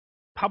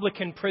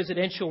Republican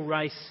presidential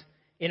race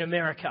in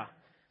America.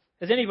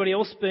 Has anybody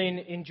else been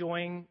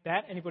enjoying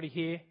that? Anybody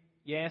here?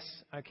 Yes?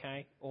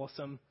 Okay,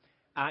 awesome.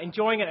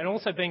 Enjoying it and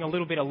also being a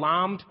little bit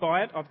alarmed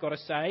by it, I've got to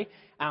say.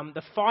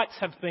 The fights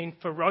have been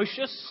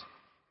ferocious.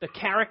 The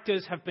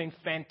characters have been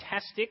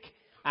fantastic.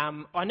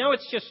 I know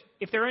it's just,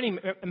 if there are any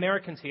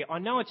Americans here, I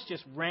know it's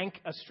just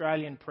rank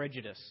Australian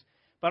prejudice.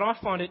 But I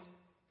find it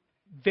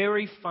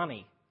very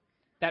funny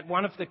that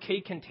one of the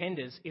key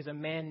contenders is a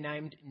man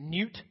named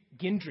Newt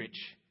Gingrich.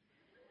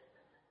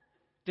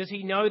 Does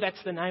he know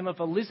that's the name of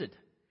a lizard?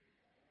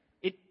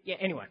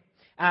 Anyway,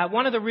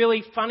 one of the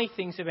really funny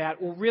things about,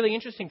 or really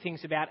interesting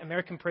things about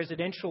American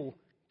presidential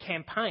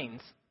campaigns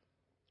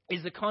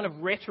is the kind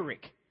of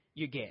rhetoric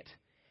you get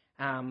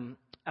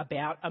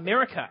about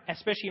America,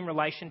 especially in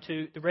relation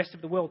to the rest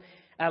of the world.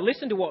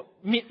 Listen to what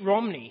Mitt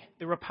Romney,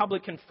 the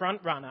Republican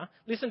frontrunner,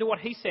 listen to what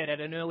he said at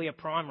an earlier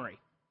primary.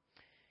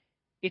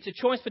 It's a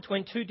choice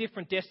between two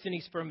different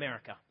destinies for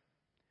America.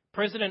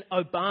 President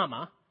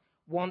Obama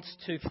wants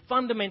to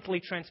fundamentally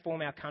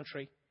transform our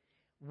country.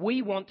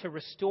 We want to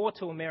restore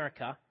to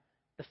America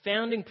the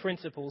founding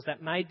principles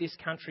that made this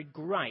country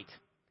great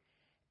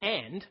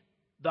and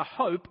the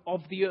hope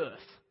of the earth.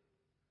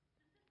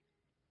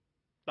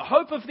 The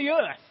hope of the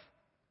earth.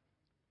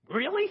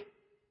 Really?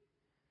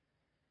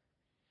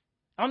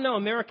 I'm no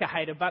America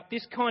hater, but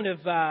this kind of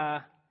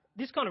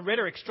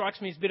rhetoric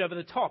strikes me as a bit over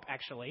the top,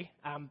 actually.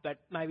 But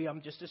maybe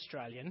I'm just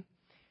Australian.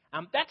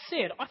 That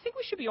said, I think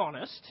we should be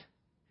honest.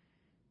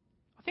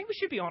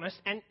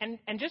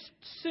 And just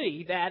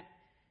see that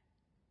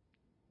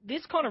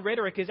this kind of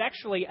rhetoric is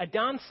actually a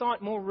darn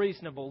sight more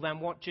reasonable than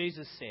what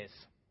Jesus says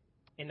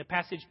in the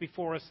passage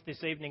before us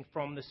this evening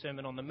from the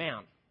Sermon on the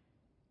Mount.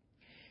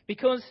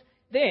 Because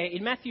there,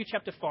 in Matthew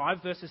chapter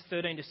 5, verses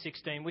 13 to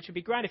 16, which would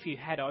be great if you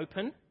had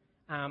open,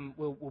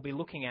 we'll be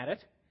looking at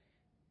it,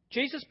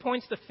 Jesus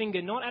points the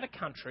finger not at a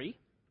country,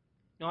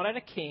 not at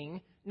a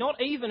king,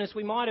 not even, as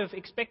we might have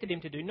expected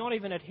him to do, not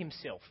even at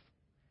himself,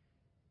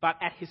 but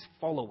at his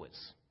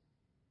followers.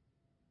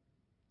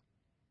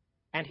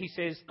 And he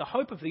says, the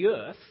hope of the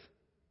earth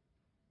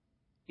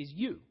is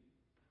you.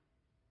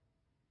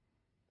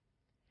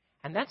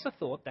 And that's a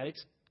thought that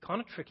it's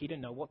kind of tricky to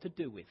know what to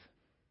do with.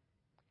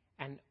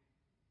 And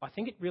I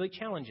think it really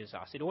challenges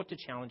us. It ought to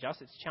challenge us.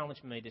 It's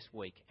challenged me this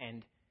week.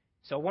 And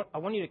so I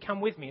want you to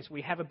come with me as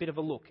we have a bit of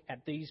a look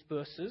at these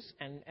verses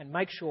and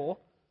make sure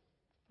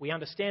we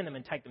understand them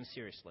and take them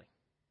seriously.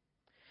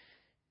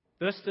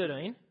 Verse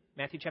 13,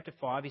 Matthew chapter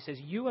 5, he says,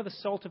 you are the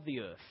salt of the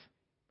earth.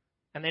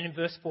 And then in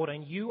verse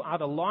 14, you are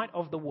the light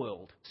of the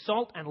world.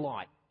 Salt and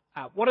light.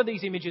 What do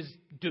these images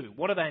do?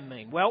 What do they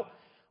mean? Well,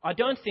 I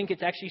don't think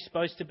it's actually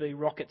supposed to be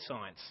rocket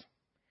science.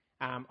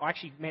 I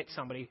actually met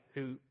somebody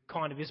who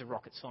kind of is a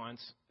rocket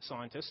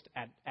scientist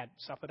at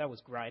supper. That was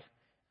great.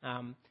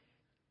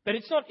 But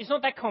it's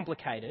not that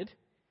complicated.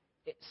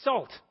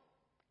 Salt,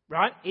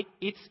 right?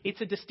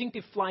 It's a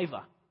distinctive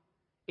flavour.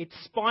 It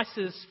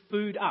spices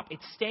food up. It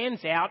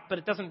stands out, but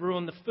it doesn't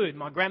ruin the food.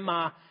 My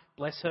grandma,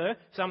 bless her,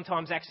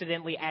 sometimes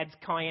accidentally adds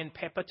cayenne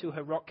pepper to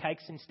her rock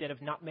cakes instead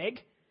of nutmeg.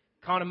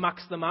 Kind of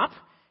mucks them up.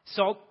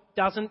 Salt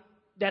doesn't.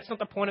 That's not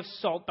the point of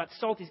salt, but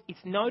salt it's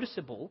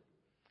noticeable,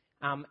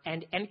 and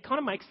it kind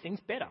of makes things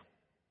better.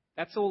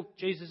 That's all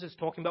Jesus is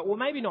talking about. Well,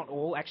 maybe not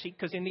all, actually,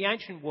 because in the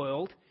ancient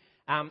world,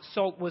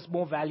 salt was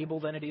more valuable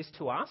than it is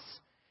to us,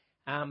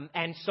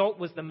 and salt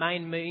was the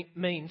main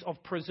means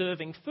of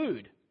preserving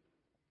food.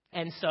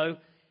 And so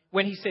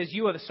when he says,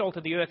 you are the salt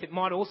of the earth, it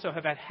might also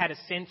have had a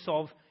sense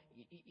of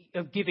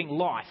giving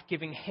life,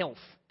 giving health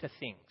to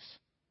things.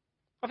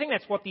 I think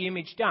that's what the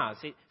image does.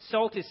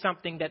 Salt is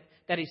something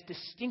that is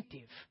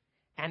distinctive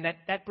and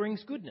that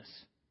brings goodness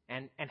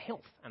and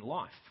health and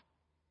life.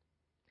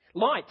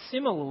 Light,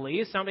 similarly,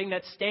 is something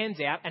that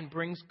stands out and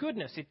brings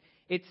goodness.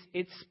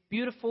 It's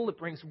beautiful, it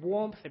brings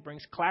warmth, it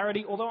brings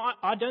clarity, although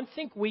I don't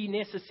think we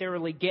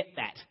necessarily get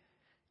that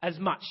as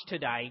much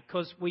today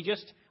because we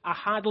just are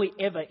hardly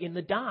ever in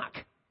the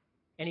dark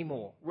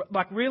anymore.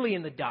 Like really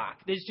in the dark.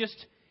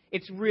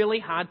 It's really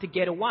hard to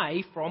get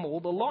away from all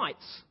the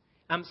lights.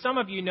 Some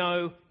of you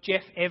know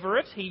Jeff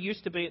Everett. He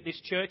used to be at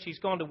this church. He's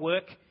gone to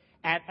work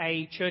at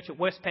a church at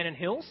West Pennant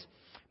Hills.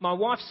 My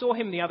wife saw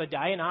him the other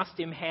day and asked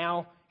him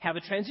how the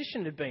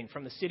transition had been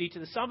from the city to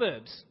the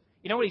suburbs.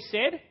 You know what he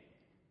said?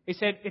 He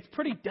said, it's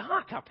pretty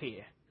dark up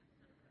here.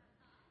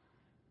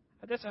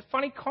 That's a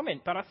funny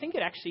comment, but I think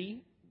it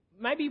actually,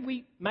 maybe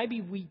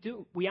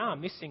we are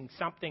missing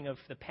something of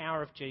the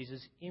power of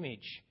Jesus'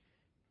 image.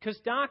 Because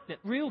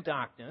real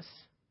darkness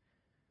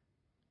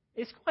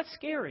is quite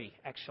scary,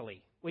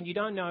 actually. When you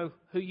don't know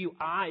who you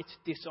are, it's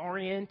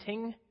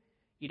disorienting.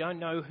 You don't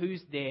know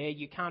who's there.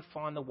 You can't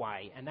find the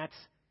way. And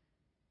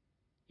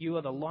you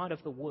are the light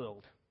of the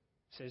world,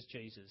 says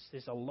Jesus.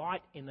 There's a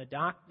light in the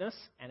darkness,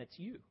 and it's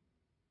you.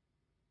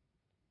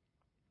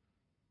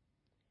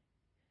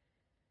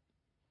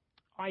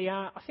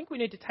 I think we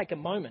need to take a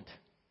moment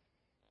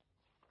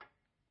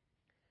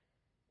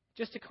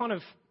just to kind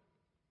of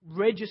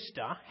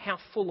register how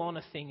full on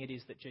a thing it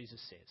is that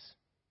Jesus says.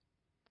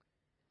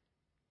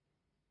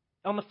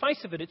 on the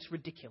face of it, it's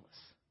ridiculous.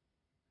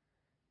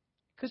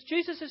 Because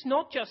Jesus is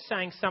not just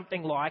saying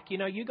something like,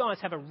 you guys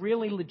have a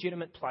really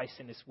legitimate place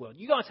in this world.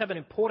 You guys have an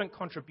important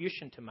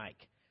contribution to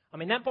make. I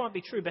mean, that might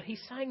be true, but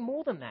he's saying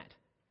more than that.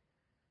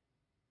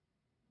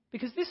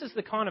 Because this is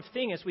the kind of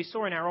thing, as we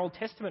saw in our Old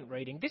Testament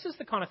reading, this is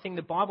the kind of thing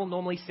the Bible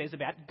normally says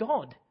about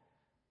God.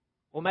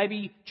 Or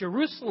maybe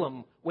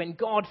Jerusalem, when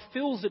God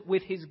fills it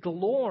with his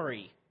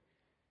glory.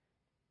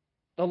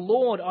 The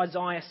Lord,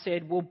 Isaiah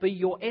said, will be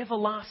your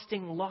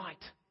everlasting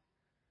light.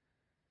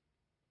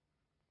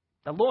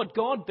 The Lord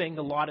God being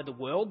the light of the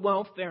world,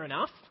 well, fair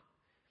enough.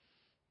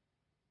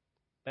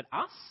 But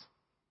us?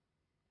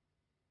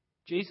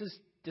 Jesus'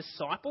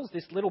 disciples,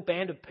 this little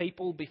band of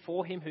people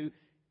before him who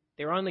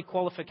their only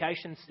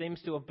qualification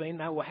seems to have been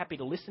they were happy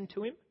to listen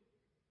to him?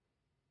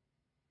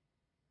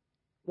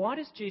 Why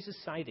does Jesus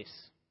say this?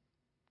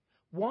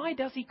 Why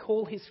does he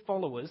call his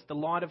followers the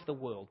light of the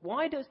world?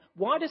 Why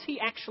does he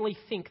actually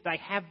think they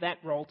have that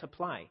role to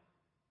play?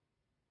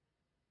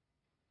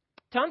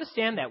 To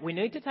understand that, we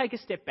need to take a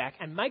step back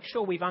and make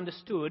sure we've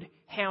understood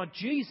how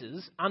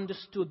Jesus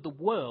understood the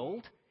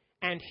world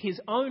and his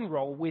own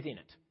role within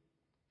it.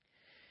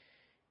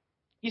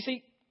 You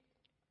see,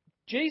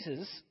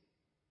 Jesus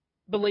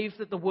believed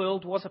that the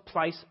world was a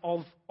place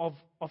of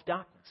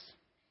darkness.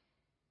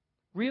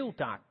 Real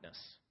darkness.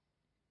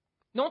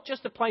 Not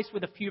just a place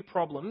with a few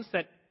problems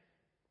that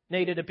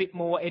needed a bit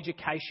more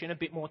education, a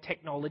bit more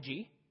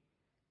technology,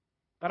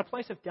 but a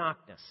place of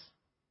darkness.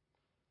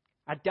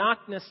 A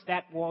darkness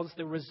that was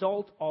the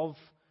result of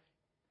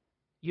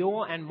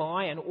your and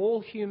my and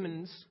all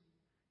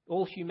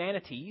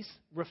humanity's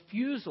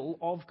refusal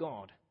of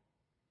God.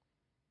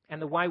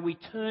 And the way we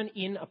turn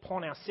in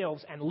upon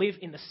ourselves and live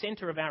in the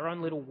centre of our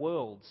own little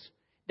worlds.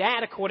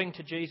 That, according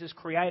to Jesus,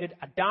 created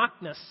a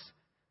darkness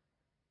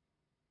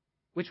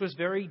which was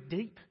very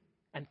deep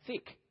and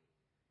thick.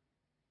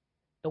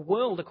 The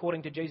world,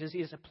 according to Jesus,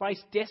 is a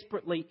place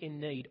desperately in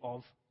need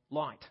of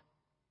light.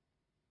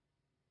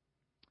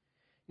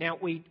 Now,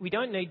 we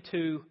don't need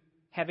to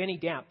have any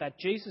doubt that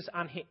Jesus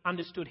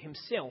understood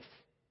himself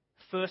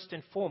first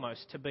and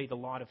foremost to be the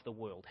light of the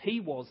world. He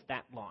was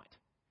that light.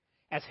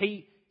 As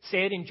he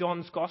said in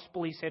John's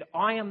Gospel, he said,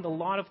 I am the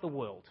light of the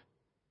world.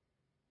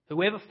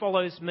 Whoever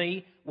follows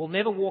me will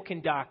never walk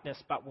in darkness,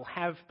 but will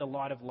have the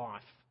light of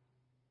life.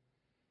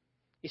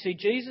 You see,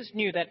 Jesus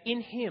knew that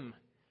in him,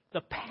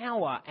 the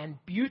power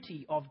and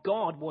beauty of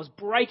God was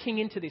breaking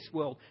into this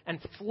world and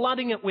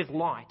flooding it with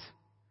light.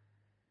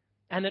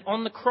 And that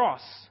on the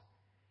cross,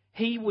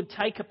 he would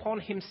take upon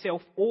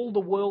himself all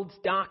the world's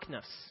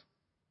darkness,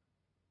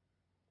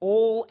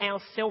 all our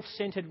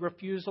self-centered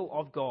refusal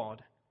of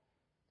God,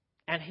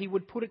 and he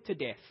would put it to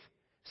death,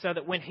 so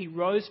that when he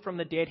rose from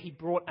the dead, he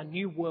brought a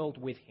new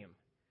world with him,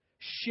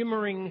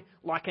 shimmering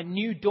like a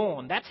new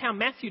dawn. That's how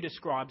Matthew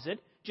describes it,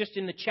 just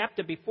in the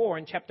chapter before,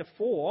 in chapter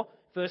 4,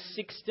 verse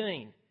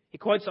 16. He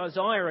quotes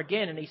Isaiah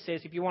again, and he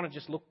says, if you want to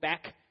just look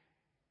back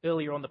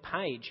earlier on the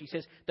page, he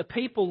says, the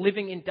people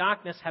living in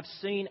darkness have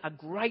seen a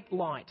great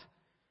light.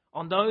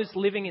 On those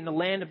living in the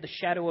land of the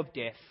shadow of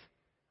death,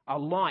 a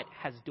light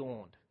has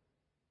dawned.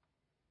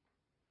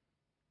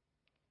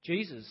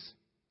 Jesus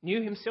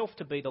knew himself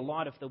to be the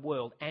light of the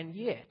world, and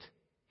yet,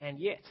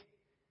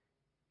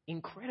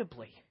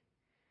 incredibly,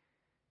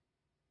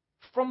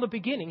 from the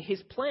beginning,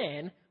 his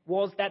plan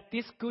was that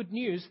this good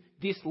news,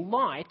 this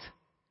light,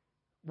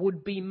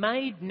 would be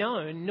made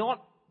known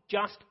not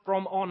just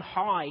from on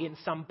high in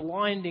some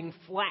blinding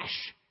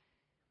flash,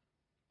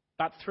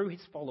 but through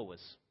his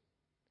followers,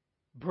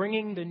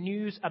 bringing the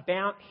news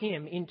about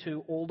him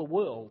into all the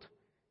world.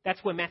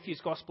 That's where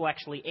Matthew's Gospel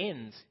actually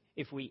ends,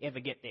 if we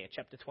ever get there,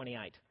 chapter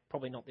 28.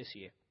 Probably not this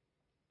year.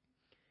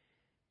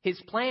 His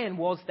plan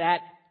was that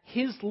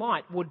his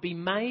light would be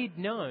made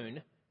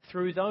known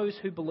through those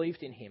who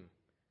believed in him,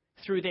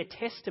 through their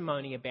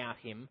testimony about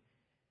him,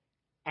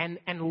 and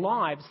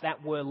lives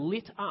that were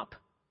lit up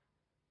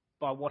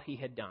by what he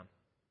had done.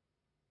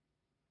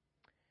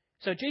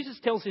 So Jesus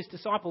tells his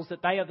disciples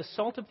that they are the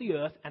salt of the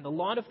earth and the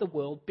light of the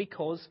world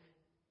because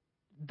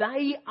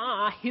they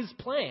are his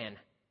plan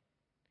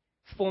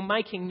for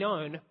making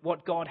known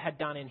what God had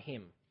done in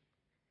him.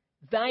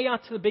 They are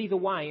to be the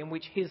way in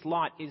which his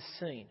light is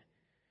seen.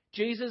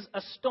 Jesus'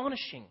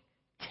 astonishing,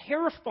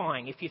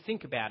 terrifying, if you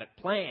think about it,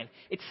 plan,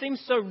 it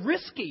seems so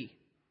risky,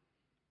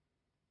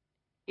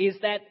 is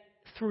that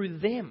through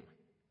them,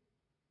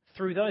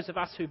 through those of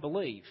us who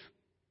believe,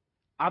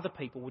 other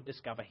people would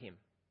discover him.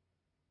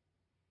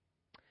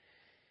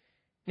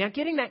 Now,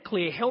 getting that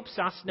clear helps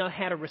us know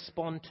how to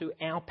respond to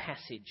our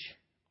passage,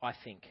 I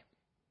think.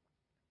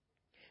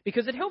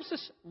 Because it helps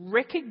us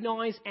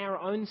recognise our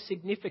own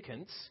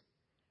significance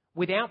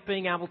without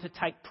being able to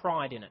take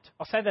pride in it.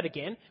 I'll say that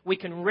again. We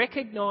can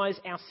recognise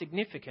our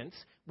significance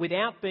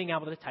without being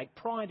able to take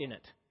pride in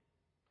it.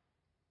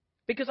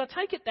 Because I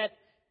take it that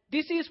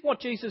this is what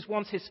Jesus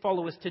wants his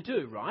followers to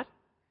do, right?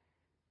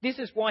 This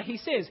is why he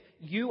says,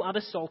 you are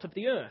the salt of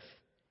the earth.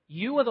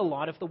 You are the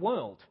light of the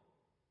world.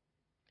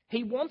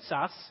 He wants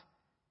us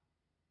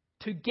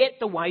to get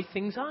the way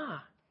things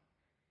are.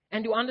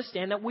 and to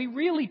understand that we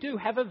really do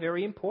have a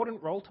very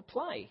important role to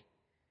play.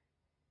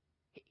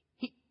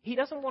 He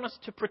doesn't want us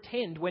to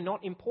pretend we're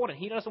not important.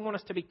 He doesn't want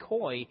us to be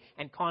coy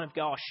and kind of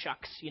go, oh,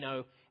 shucks,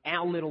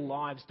 our little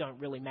lives don't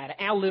really matter.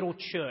 Our little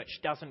church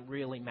doesn't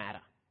really matter.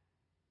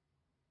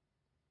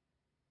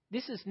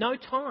 This is no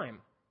time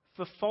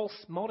for false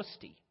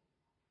modesty.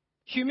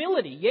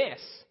 Humility, yes.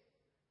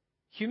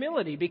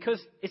 Humility, because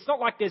it's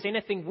not like there's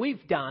anything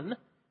we've done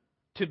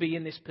to be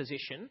in this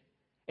position.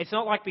 It's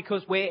not like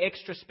because we're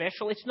extra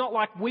special. It's not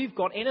like we've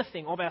got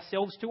anything of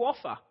ourselves to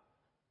offer.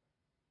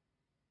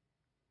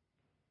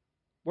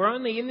 We're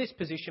only in this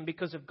position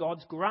because of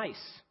God's grace.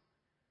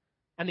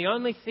 And the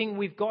only thing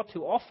we've got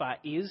to offer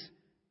is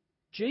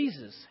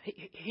Jesus.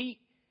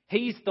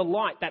 He's the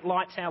light that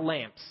lights our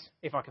lamps,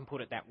 if I can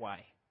put it that way.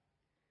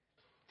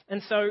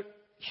 And so,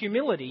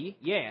 humility,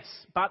 yes,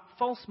 but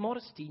false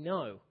modesty,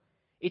 no.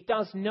 It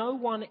does no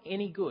one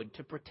any good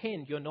to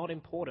pretend you're not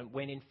important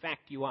when in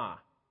fact you are.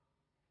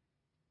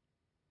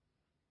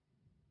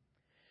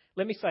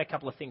 Let me say a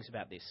couple of things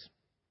about this.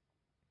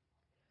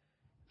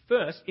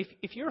 First,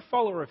 if you're a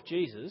follower of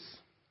Jesus,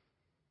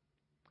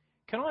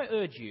 can I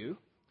urge you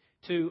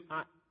to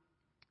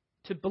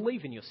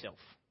believe in yourself?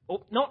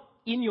 Or not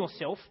in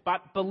yourself,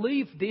 but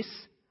believe this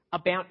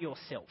about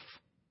yourself.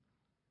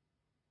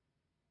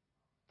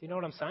 Do you know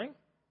what I'm saying?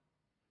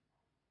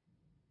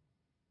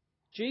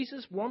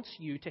 Jesus wants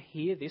you to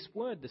hear this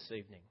word this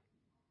evening.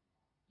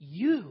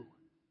 You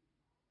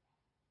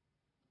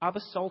are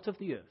the salt of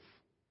the earth.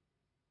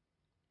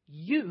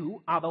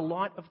 You are the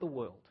light of the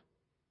world.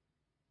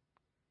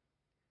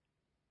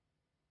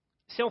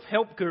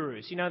 Self-help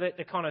gurus,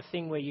 the kind of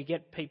thing where you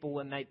get people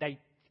and they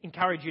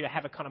encourage you to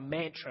have a kind of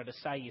mantra to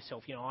say to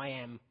yourself, I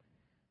am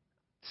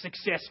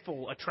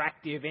successful,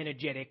 attractive,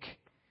 energetic,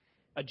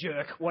 a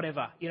jerk,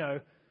 whatever,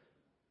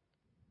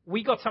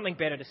 We got something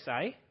better to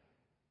say.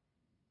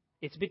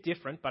 It's a bit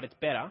different, but it's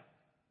better.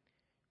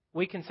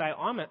 We can say,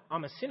 I'm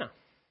a sinner.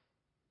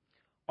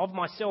 Of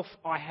myself,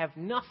 I have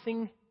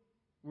nothing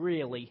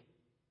really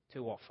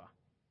to offer.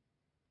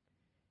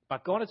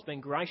 But God has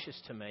been gracious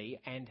to me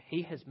and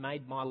He has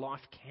made my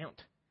life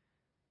count.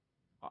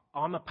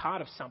 I'm a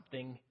part of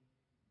something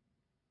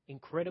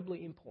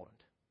incredibly important.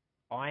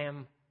 I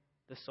am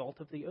the salt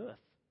of the earth,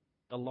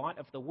 the light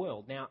of the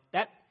world. Now,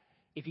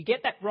 if you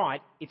get that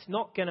right, it's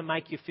not going to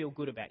make you feel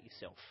good about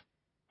yourself.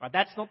 Right?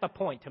 That's not the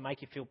point, to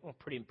make you feel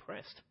pretty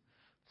impressed.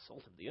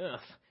 Salt of the earth.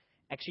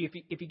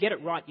 Actually, if you get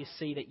it right, you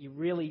see that you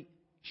really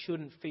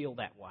shouldn't feel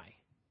that way.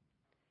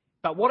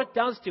 But what it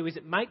does do is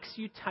it makes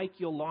you take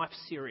your life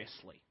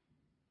seriously.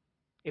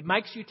 It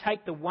makes you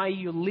take the way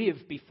you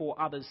live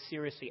before others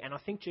seriously, and I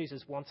think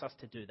Jesus wants us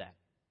to do that.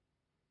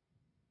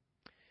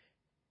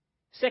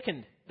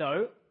 Second,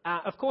 though,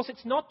 of course,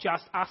 it's not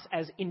just us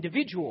as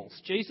individuals.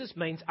 Jesus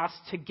means us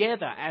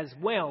together as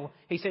well.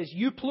 He says,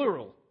 you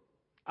plural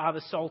are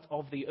the salt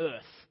of the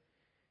earth.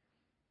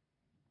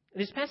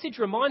 This passage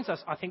reminds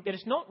us, I think, that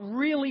it's not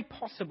really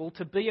possible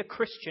to be a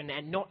Christian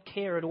and not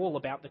care at all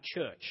about the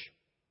church.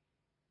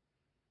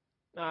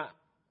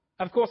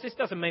 Of course, this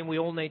doesn't mean we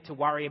all need to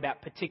worry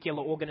about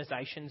particular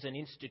organisations and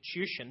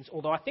institutions,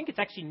 although I think it's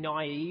actually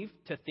naive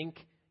to think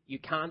you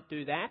can't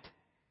do that.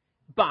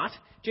 But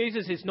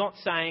Jesus is not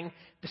saying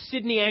the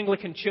Sydney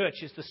Anglican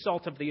Church is the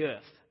salt of the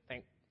earth.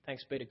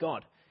 Thanks be to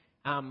God.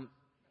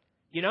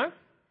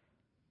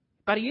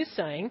 But he is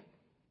saying,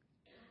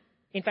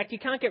 in fact, you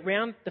can't get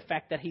round the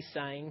fact that he's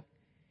saying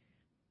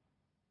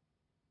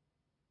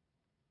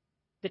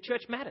the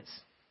church matters.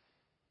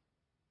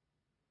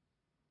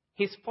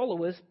 His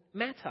followers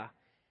matter.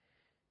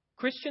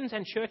 Christians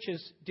and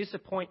churches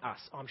disappoint us.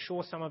 I'm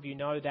sure some of you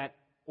know that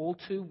all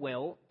too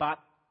well, but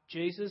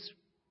Jesus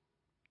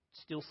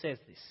still says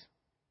this.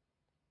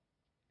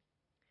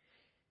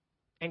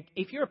 And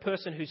if you're a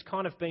person who's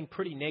kind of been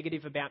pretty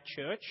negative about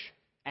church,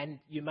 and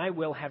you may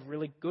well have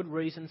really good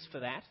reasons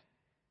for that,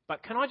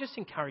 but can I just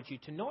encourage you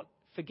to not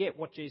forget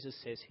what Jesus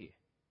says here?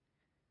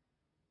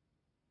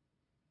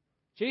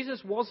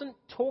 Jesus wasn't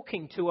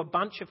talking to a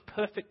bunch of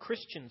perfect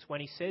Christians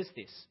when he says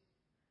this.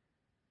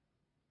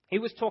 He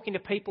was talking to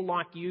people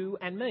like you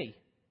and me.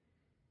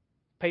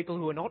 People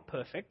who are not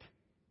perfect.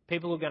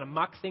 People who are going to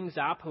muck things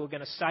up, who are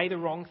going to say the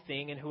wrong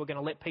thing and who are going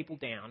to let people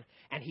down.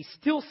 And he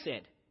still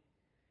said,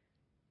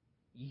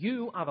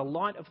 you are the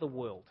light of the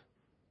world.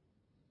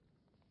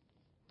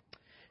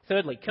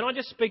 Thirdly, can I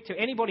just speak to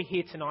anybody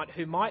here tonight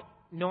who might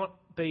not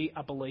be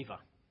a believer,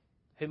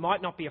 who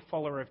might not be a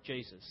follower of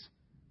Jesus?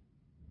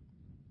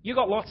 You've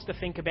got lots to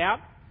think about,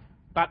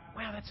 but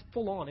wow, that's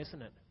full on,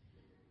 isn't it?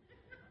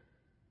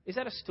 Is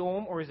that a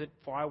storm or is it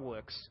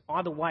fireworks?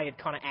 Either way, it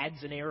kind of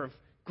adds an air of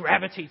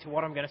gravity to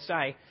what I'm going to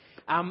say.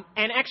 And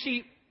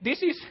actually,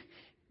 this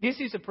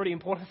is a pretty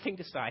important thing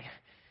to say.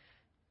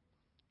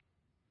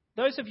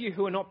 Those of you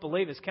who are not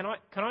believers, can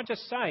I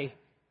just say,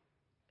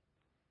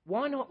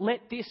 why not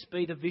let this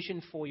be the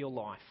vision for your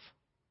life?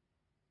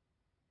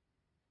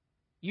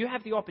 You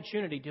have the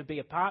opportunity to be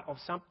a part of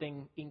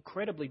something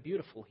incredibly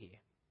beautiful here.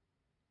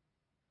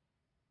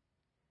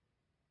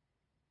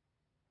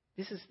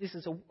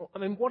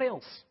 What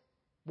else?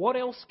 What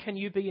else can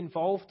you be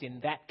involved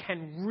in that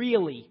can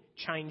really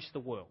change the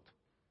world?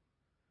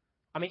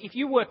 I mean, if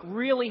you work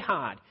really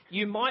hard,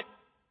 you might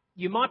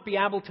be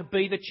able to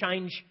be the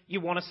change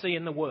you want to see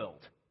in the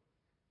world,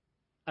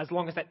 as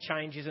long as that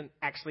change isn't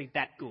actually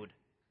that good.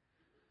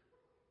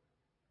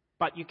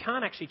 But you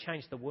can't actually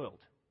change the world.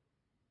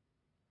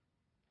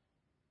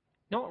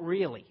 Not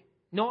really.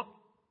 Not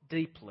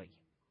deeply.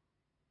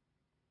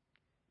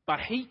 But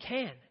He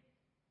can.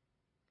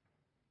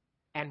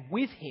 And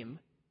with Him,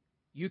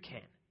 you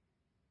can.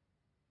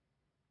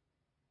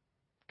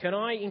 Can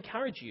I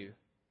encourage you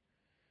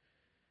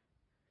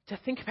to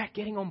think about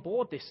getting on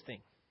board this thing?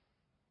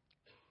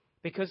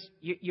 Because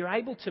you're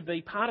able to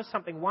be part of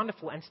something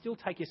wonderful and still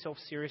take yourself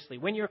seriously.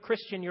 When you're a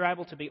Christian, you're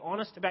able to be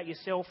honest about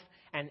yourself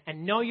and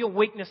know your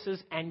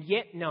weaknesses and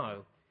yet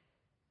know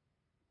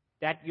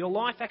that your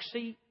life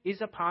actually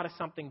is a part of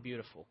something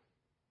beautiful.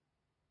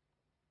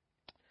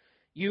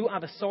 You are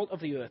the salt of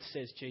the earth,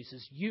 says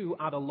Jesus. You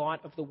are the light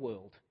of the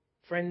world.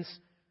 Friends,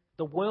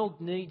 the world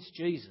needs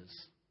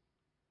Jesus.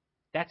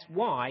 That's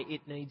why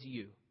it needs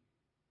you.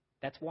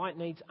 That's why it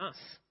needs us.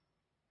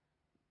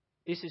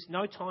 This is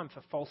no time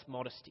for false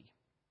modesty.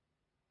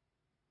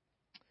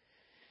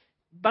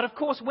 But of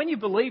course, when you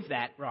believe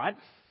that, right,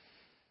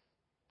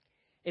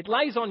 it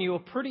lays on you a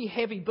pretty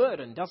heavy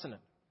burden, doesn't it?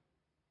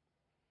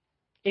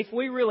 If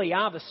we really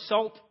are the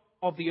salt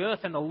of the earth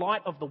and the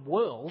light of the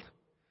world,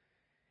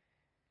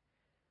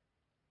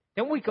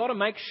 then we've got to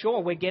make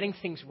sure we're getting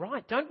things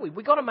right, don't we?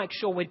 We've got to make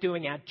sure we're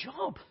doing our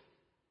job.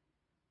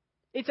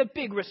 It's a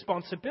big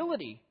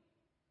responsibility.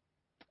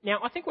 Now,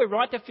 I think we're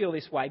right to feel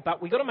this way,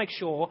 but we've got to make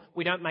sure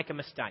we don't make a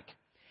mistake.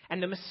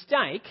 And the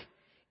mistake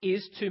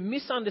is to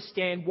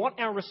misunderstand what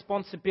our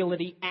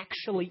responsibility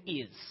actually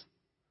is.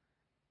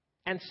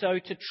 And so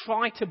to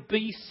try to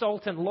be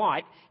salt and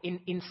light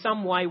in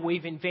some way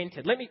we've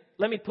invented. Let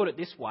me put it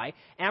this way.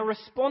 Our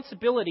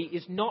responsibility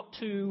is not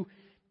to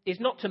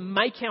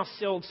make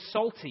ourselves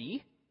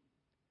salty,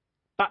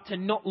 but to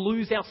not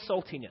lose our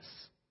saltiness.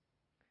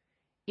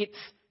 It's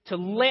to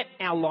let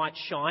our light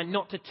shine,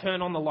 not to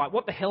turn on the light.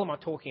 What the hell am I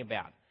talking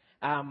about?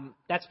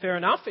 That's fair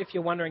enough if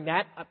you're wondering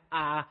that.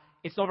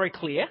 It's not very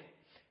clear.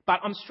 But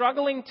I'm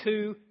struggling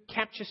to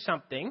capture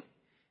something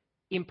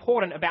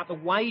important about the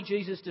way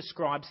Jesus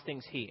describes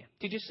things here.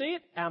 Did you see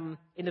it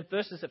in the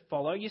verses that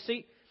follow? You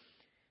see,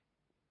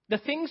 the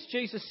things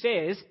Jesus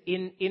says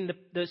in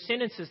the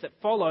sentences that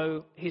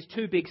follow his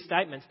two big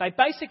statements, they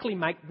basically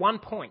make one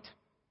point.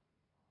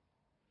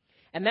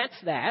 And that's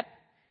that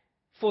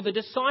for the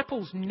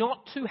disciples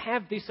not to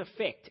have this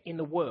effect in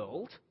the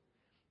world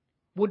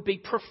would be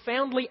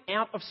profoundly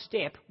out of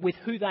step with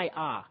who they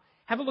are.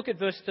 Have a look at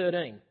verse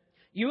 13.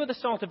 You are the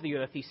salt of the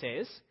earth, he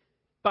says,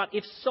 but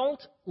if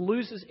salt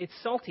loses its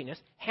saltiness,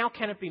 how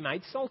can it be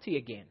made salty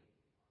again?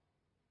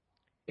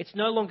 It's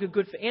no longer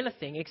good for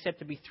anything except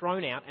to be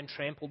thrown out and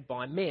trampled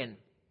by men.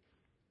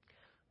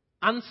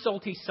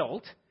 Unsalty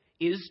salt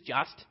is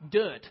just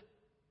dirt.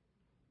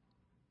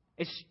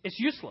 It's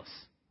useless.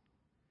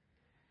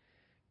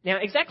 Now,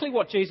 exactly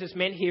what Jesus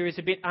meant here is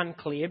a bit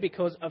unclear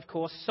because, of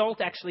course, salt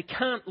actually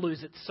can't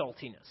lose its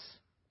saltiness.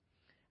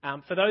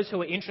 For those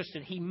who are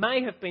interested, he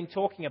may have been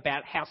talking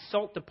about how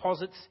salt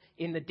deposits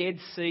in the Dead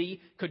Sea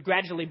could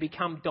gradually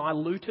become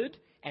diluted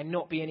and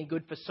not be any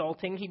good for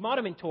salting. He might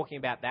have been talking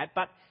about that,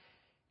 but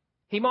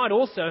he might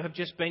also have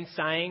just been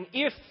saying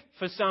if,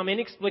 for some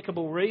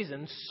inexplicable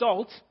reason,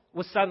 salt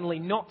was suddenly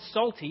not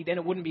salty, then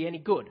it wouldn't be any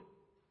good.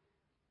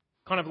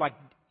 Kind of like,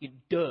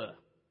 duh.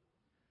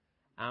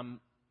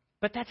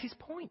 But that's his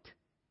point.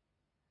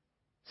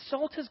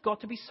 Salt has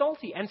got to be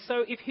salty. And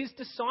so if his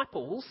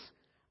disciples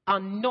are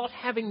not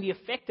having the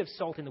effect of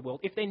salt in the world,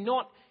 if they're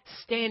not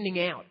standing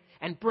out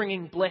and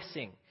bringing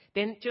blessing,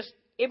 then just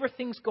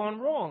everything's gone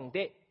wrong.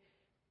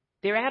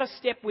 They're out of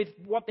step with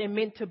what they're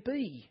meant to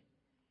be.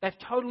 They've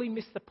totally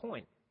missed the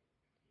point.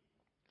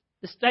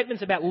 The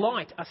statements about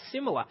light are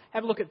similar.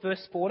 Have a look at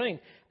verse 14.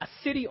 A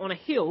city on a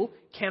hill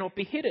cannot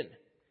be hidden.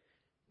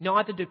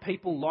 Neither do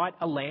people light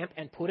a lamp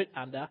and put it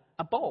under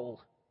a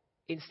bowl.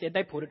 Instead,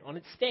 they put it on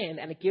its stand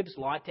and it gives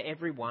light to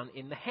everyone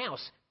in the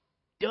house.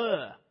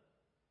 Duh.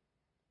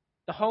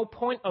 The whole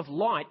point of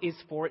light is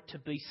for it to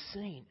be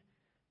seen,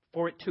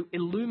 for it to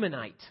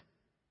illuminate.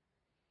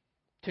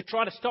 To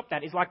try to stop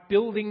that is like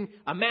building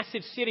a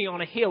massive city on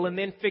a hill and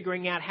then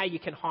figuring out how you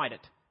can hide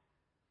it.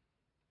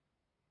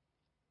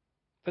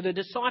 For the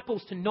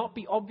disciples to not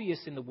be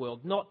obvious in the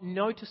world, not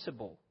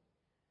noticeable,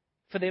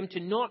 for them to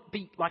not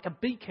be like a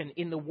beacon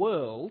in the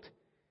world,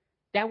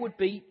 that would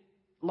be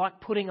like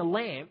lighting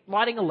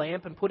a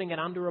lamp and putting it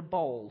under a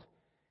bowl.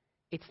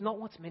 It's not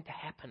what's meant to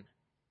happen.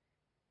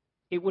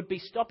 It would be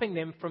stopping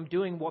them from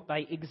doing what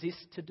they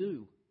exist to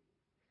do.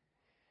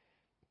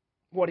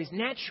 What is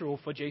natural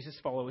for Jesus'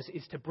 followers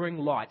is to bring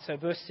light. So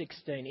verse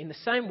 16, in the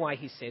same way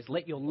he says,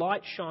 let your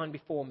light shine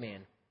before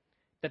men,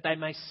 that they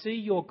may see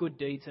your good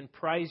deeds and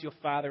praise your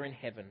Father in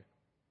heaven.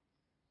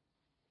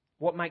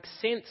 What makes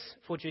sense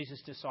for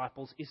Jesus'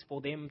 disciples is for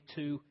them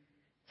to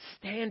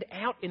stand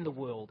out in the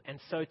world and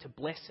so to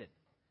bless it.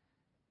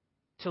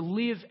 to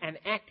live and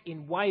act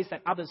in ways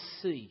that others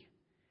see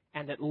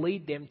and that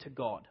lead them to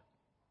God.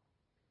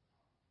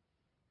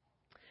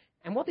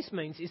 And what this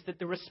means is that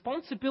the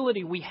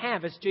responsibility we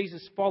have as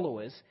Jesus'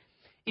 followers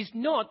is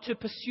not to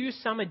pursue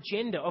some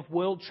agenda of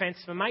world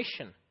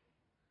transformation,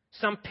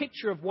 some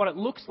picture of what it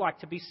looks like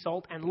to be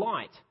salt and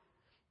light.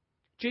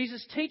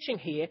 Jesus' teaching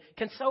here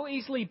can so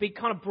easily be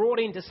kind of brought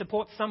in to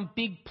support some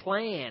big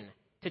plan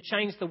to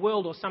change the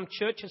world or some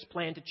church's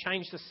plan to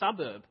change the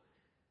suburb.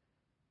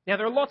 Now,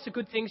 there are lots of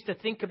good things to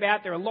think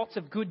about. There are lots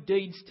of good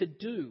deeds to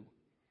do.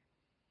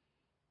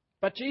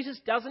 But Jesus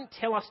doesn't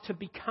tell us to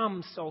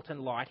become salt and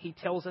light. He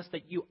tells us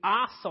that you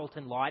are salt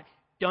and light.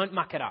 Don't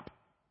muck it up.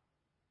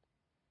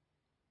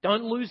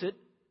 Don't lose it,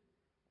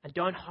 and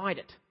don't hide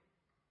it.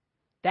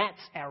 That's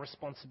our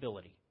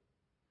responsibility.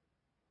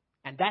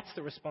 And that's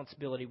the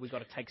responsibility we've got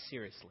to take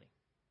seriously.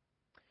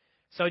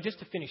 So just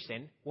to finish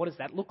then, what does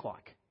that look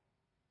like?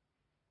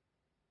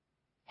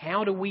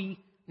 How do we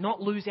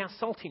not lose our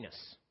saltiness?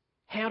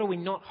 How do we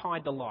not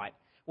hide the light?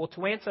 Well,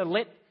 to answer,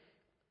 let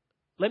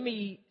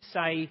me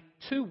say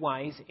 2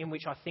 ways in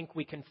which I think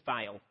we can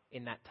fail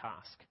in that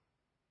task.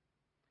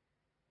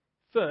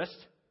 First,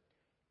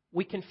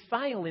 we can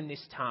fail in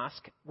this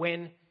task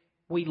when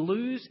we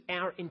lose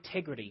our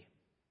integrity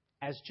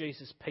as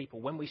Jesus' people,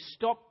 when we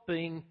stop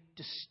being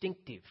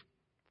distinctive,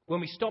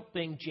 when we stop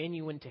being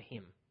genuine to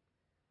Him.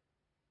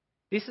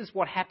 This is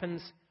what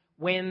happens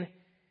when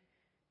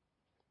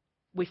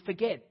we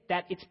forget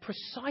that it's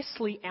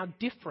precisely our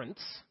difference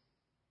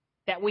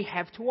that we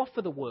have to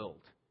offer the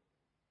world.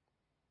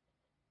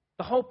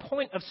 The whole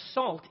point of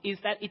salt is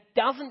that it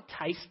doesn't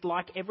taste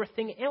like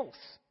everything else.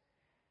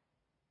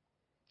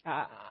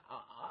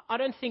 I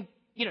don't think,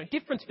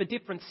 difference for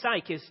difference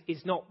sake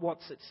is not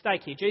what's at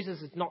stake here.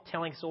 Jesus is not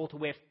telling us all to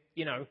wear,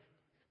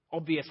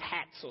 obvious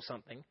hats or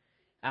something.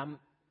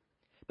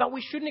 But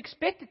we shouldn't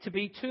expect it to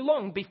be too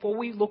long before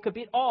we look a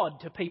bit odd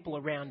to people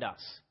around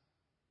us.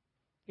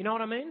 You know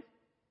what I mean?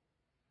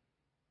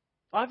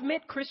 I've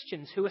met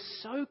Christians who are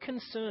so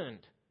concerned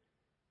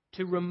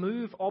to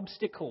remove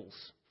obstacles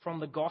from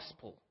the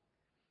gospel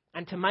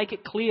and to make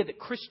it clear that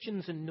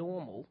Christians are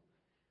normal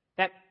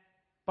that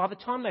by the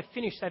time they've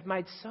finished, they've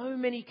made so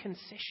many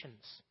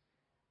concessions.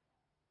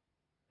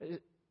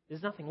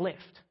 There's nothing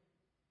left.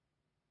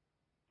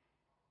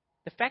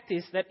 The fact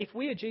is that if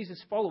we are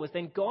Jesus' followers,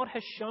 then God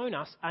has shown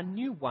us a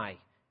new way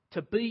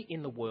to be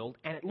in the world,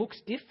 and it looks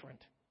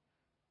different.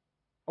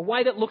 A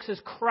way that looks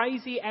as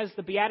crazy as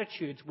the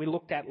Beatitudes we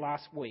looked at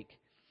last week.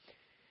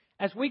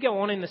 As we go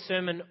on in the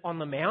Sermon on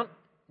the Mount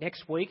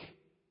next week,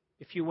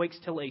 a few weeks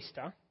till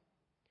Easter,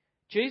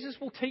 Jesus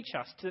will teach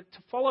us to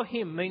follow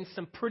Him means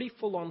some pretty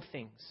full-on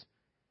things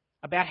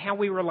about how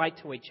we relate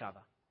to each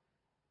other,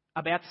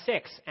 about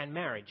sex and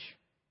marriage,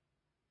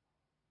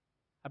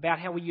 about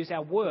how we use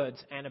our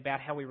words and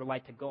about how we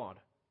relate to God.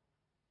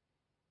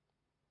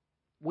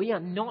 We are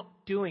not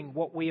doing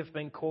what we have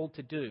been called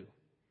to do.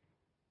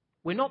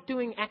 We're not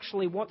doing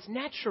actually what's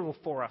natural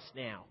for us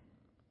now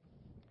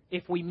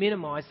if we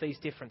minimise these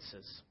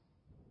differences.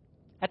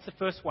 That's the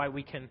first way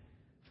we can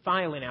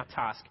fail in our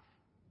task.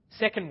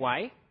 Second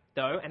way,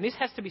 though, and this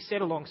has to be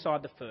said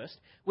alongside the first,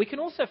 we can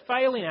also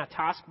fail in our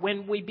task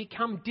when we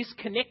become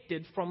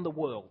disconnected from the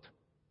world.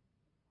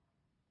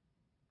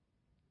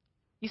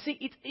 You see,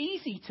 it's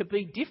easy to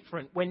be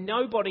different when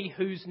nobody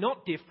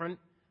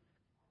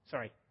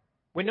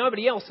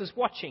else is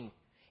watching.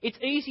 It's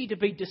easy to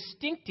be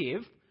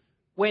distinctive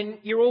when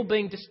you're all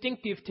being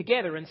distinctive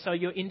together and so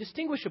you're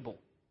indistinguishable.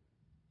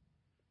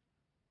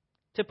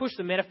 To push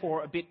the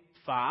metaphor a bit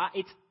far,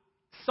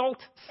 salt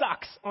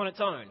sucks on its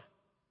own.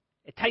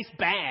 It tastes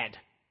bad.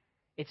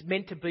 It's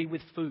meant to be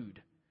with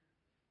food.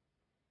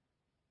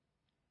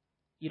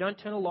 You don't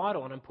turn a light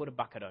on and put a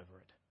bucket over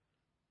it.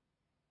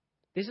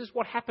 This is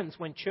what happens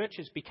when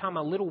churches become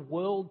a little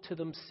world to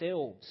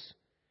themselves,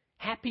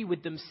 happy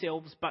with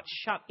themselves but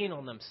shut in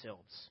on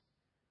themselves.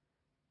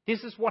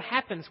 This is what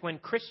happens when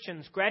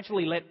Christians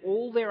gradually let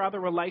all their other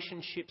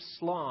relationships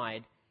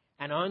slide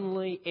and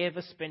only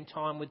ever spend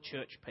time with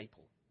church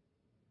people.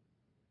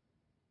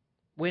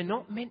 We're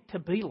not meant to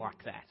be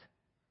like that.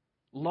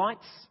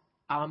 Lights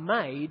are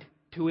made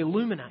to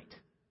illuminate.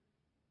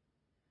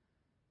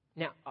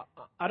 Now,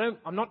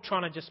 I'm not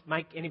trying to just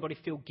make anybody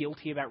feel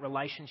guilty about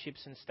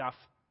relationships and stuff.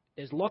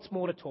 There's lots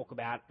more to talk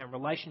about, and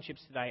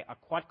relationships today are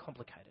quite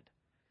complicated.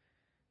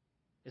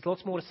 There's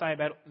lots more to say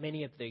about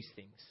many of these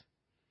things.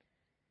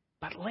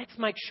 But let's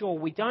make sure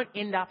we don't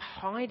end up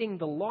hiding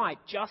the light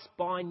just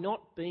by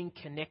not being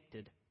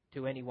connected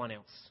to anyone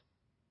else.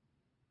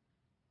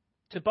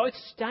 To both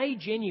stay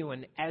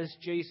genuine as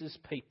Jesus'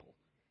 people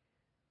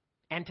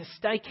and to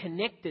stay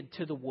connected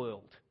to the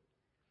world.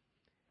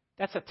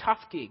 That's a tough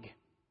gig.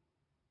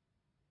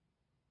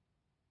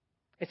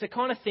 It's the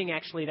kind of thing,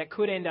 actually, that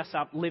could end us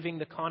up living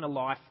the kind of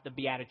life the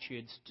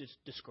Beatitudes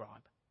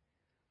describe.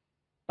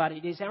 But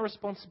it is our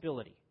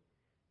responsibility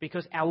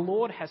because our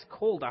Lord has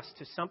called us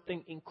to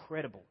something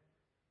incredible.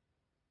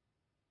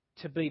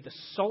 To be the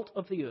salt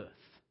of the earth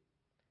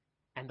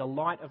and the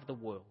light of the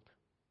world.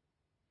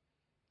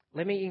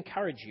 Let me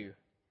encourage you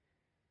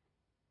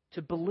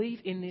to believe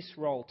in this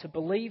role, to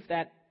believe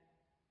that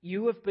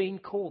you have been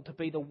called to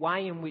be the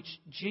way in which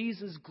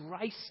Jesus'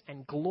 grace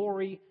and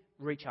glory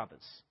reach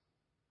others.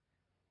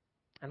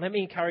 And let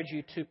me encourage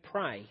you to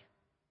pray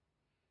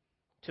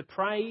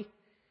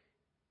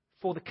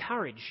for the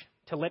courage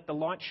to let the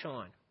light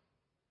shine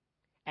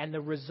and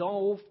the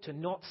resolve to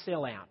not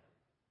sell out.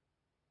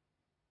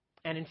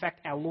 And in fact,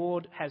 our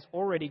Lord has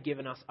already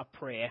given us a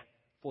prayer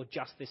for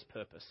just this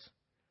purpose.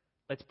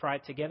 Let's pray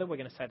it together. We're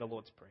going to say the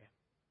Lord's Prayer.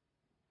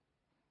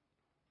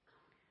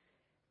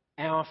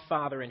 Our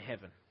Father in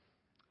heaven,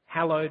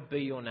 hallowed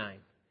be your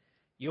name.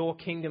 Your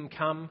kingdom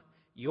come,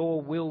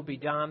 your will be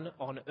done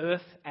on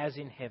earth as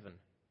in heaven.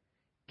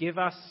 Give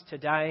us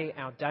today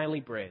our daily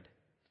bread.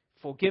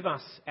 Forgive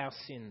us our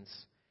sins,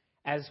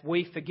 as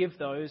we forgive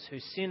those who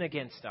sin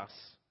against us.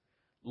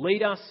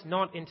 Lead us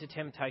not into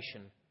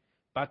temptation,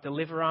 but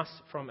deliver us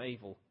from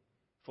evil.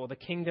 For the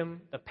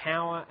kingdom, the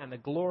power, and the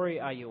glory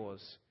are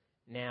yours,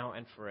 now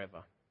and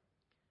forever.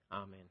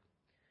 Amen.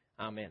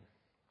 Amen.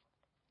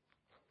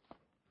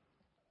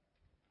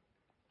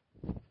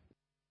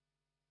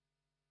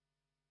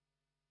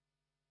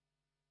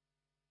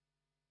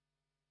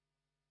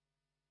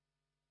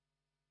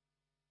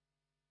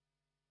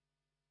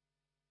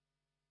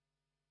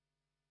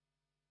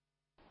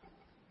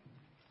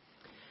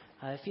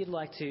 If you'd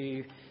like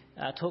to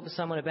talk to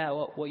someone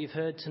about what you've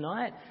heard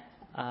tonight,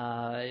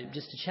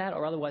 just to chat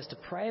or otherwise to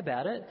pray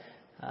about it,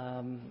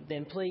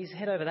 then please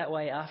head over that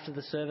way after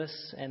the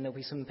service, and there'll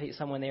be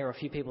someone there or a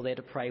few people there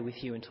to pray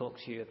with you and talk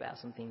to you about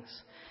some things.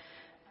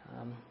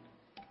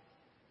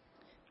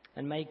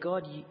 And may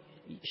God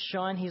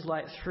shine his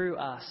light through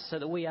us so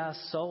that we are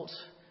salt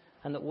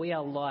and that we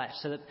are light,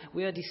 so that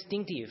we are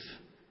distinctive,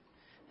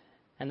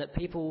 and that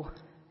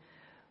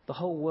the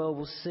whole world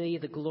will see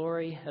the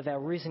glory of our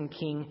risen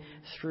King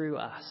through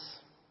us.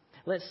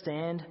 Let's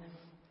stand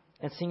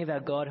and sing of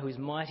our God who is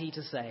mighty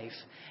to save.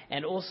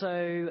 And also,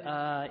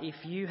 if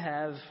you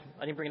have,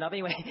 I didn't bring it up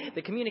anyway,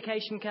 the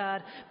communication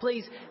card,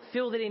 please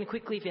fill that in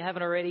quickly if you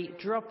haven't already.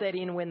 Drop that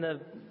in when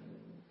the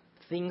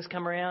things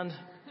come around.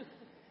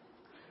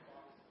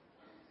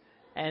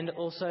 And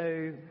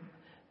also,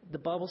 the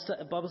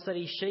Bible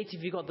study sheets,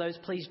 if you've got those,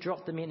 please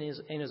drop them in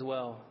as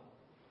well.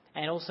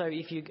 And also,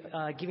 if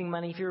you're giving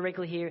money, if you're a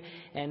regular here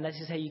and this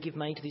is how you give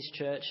money to this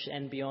church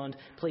and beyond,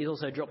 please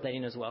also drop that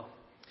in as well.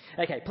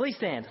 Okay, please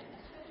stand.